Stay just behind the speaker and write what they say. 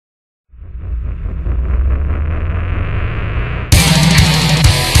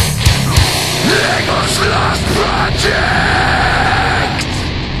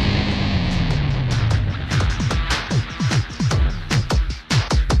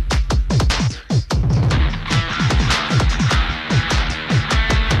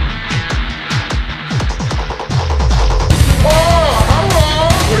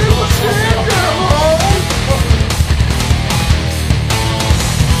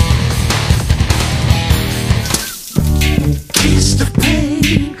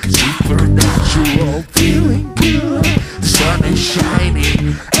Feeling good, the sun is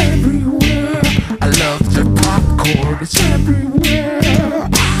shining everywhere. I love the popcorn, it's everywhere.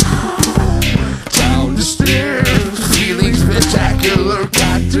 Down the stairs, feeling spectacular,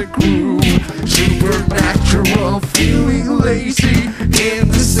 got the groove. Supernatural, feeling lazy in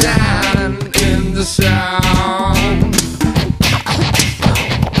the sound, in the sound.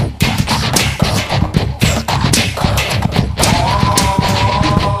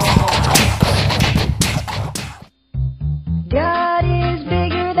 God is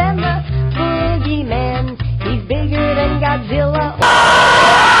bigger than the boogeyman. He's bigger than Godzilla. I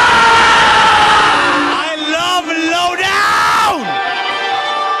love Lowdown!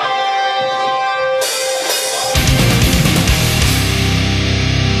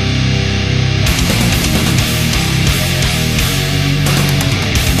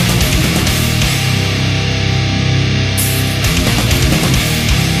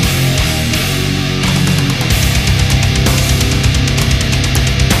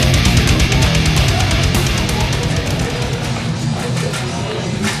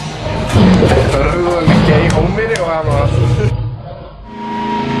 Gay home video her nå.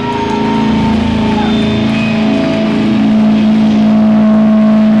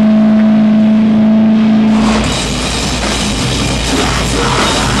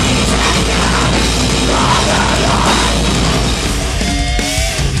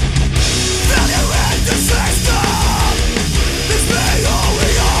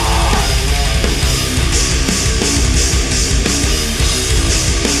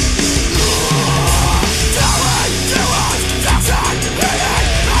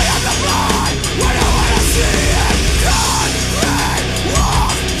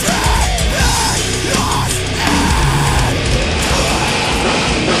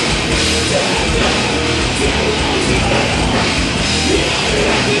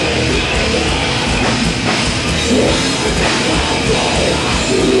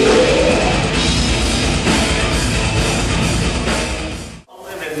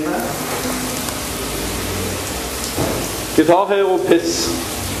 Gitarhero piss.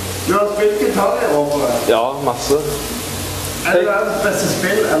 Du har spilt gitar i år? Ja, masse. Er det verdens beste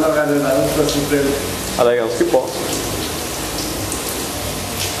spill, eller er det verdens beste spill? Ja, det er ganske bra.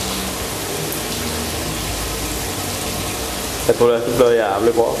 Jeg tror dette blir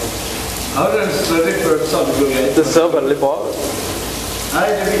jævlig bra. Har du en større følelse av det blir greit? Det ser veldig bra ut. Nei,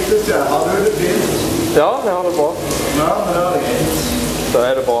 det viktigste er, har du det fint? Ja, jeg har det bra. Ja, men da er det greit. Da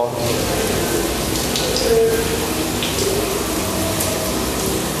er det bra.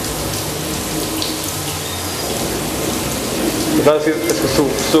 Jeg skal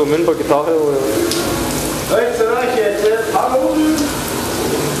zoome inn på gitarhero. Oi, så det er Kjetil. Hallo, du!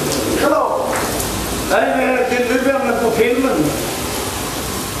 Hallo! Nei, vil du være med på filmen?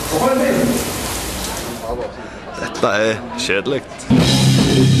 Hold inn! Dette er kjedelig.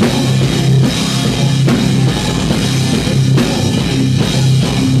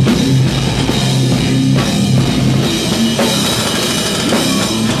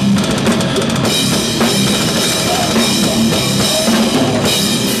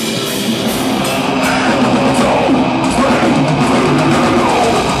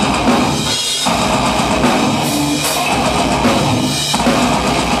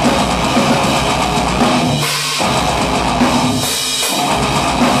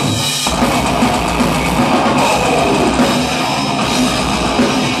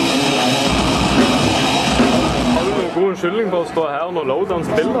 Unnskyldning for å stå her når Lowdown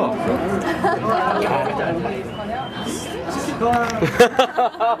spiller.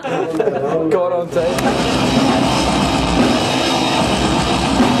 God on tape.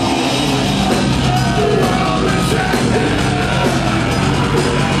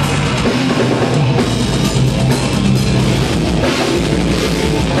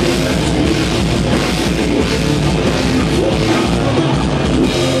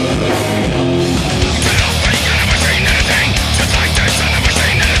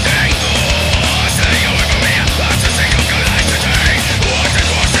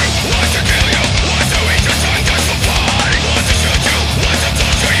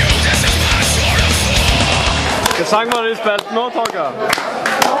 Hva sang var det de spilte nå, Torger?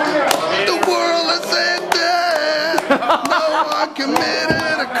 The world is ending! No one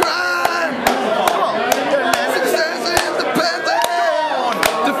committed a crime. Success is dependent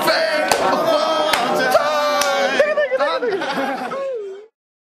to fame before time.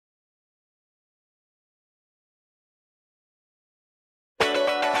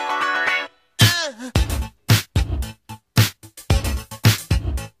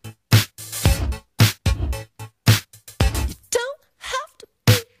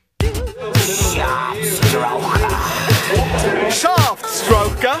 Shaft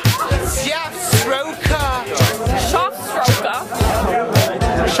stroker. Shaft stroker. Shaft stroker.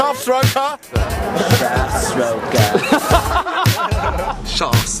 Shaft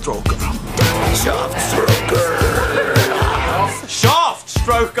stroker. Shaft stroker.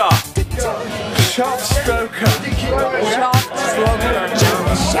 Shaft stroker. Shaft stroker. Shaft stroker.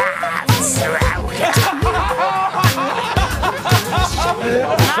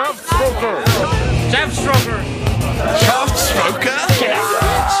 Shaft stroker. Shaft stroker. Shaft stroker.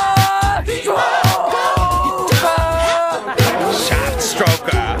 Shaft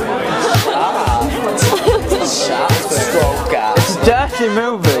stroker. Shaft stroker. It's a dirty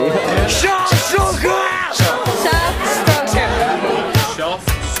movie. Shaft stroker. Shaft stroker. Shaft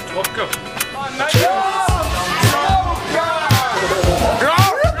stroker.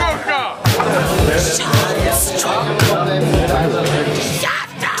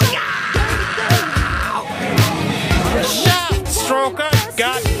 Shaft stroker.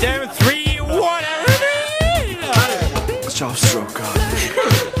 Goddamn 3, whatever it is. Shaft stroker.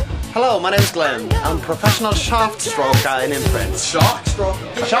 Hello, my name's Glenn. I'm a professional shaft stroker in imprint. Shaft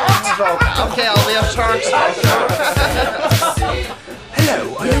stroker. Shaft stroker. Okay, I'll be a shaft stroker.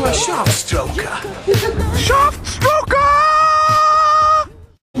 Hello, are you a shaft stroker? Shaft stroker.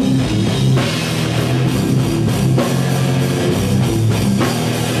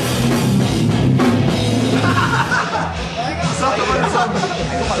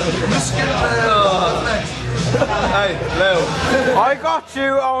 Hey, Leo. I got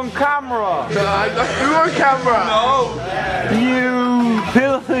you on camera. I got you on camera. No. You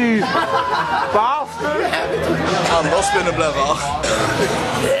filthy bastard. Han må spinne bløver.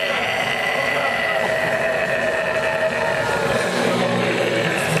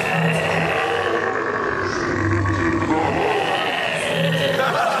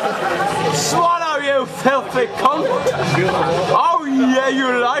 Swallow, you filthy cunt. Oh yeah, you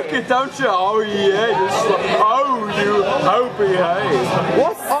like it, don't you? Oh yeah, oh you hopey hey.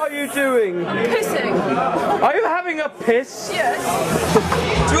 What are you doing? Pissing. Are you having a piss? Yes.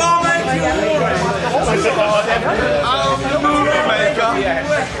 Do I make you water? I'm the movie maker. Yeah,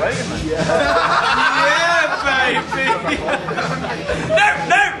 baby. No.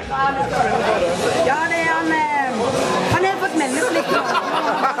 Ja, det er han. Han har fått menneskelig.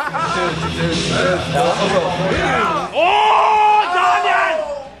 Daniel!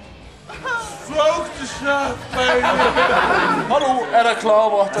 Stroke the shaft, baby. Hallo, er dere klar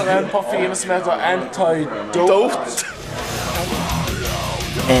over at det er en parfyme som heter Antidote?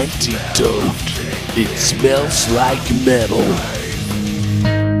 Antidote. It smells like metal.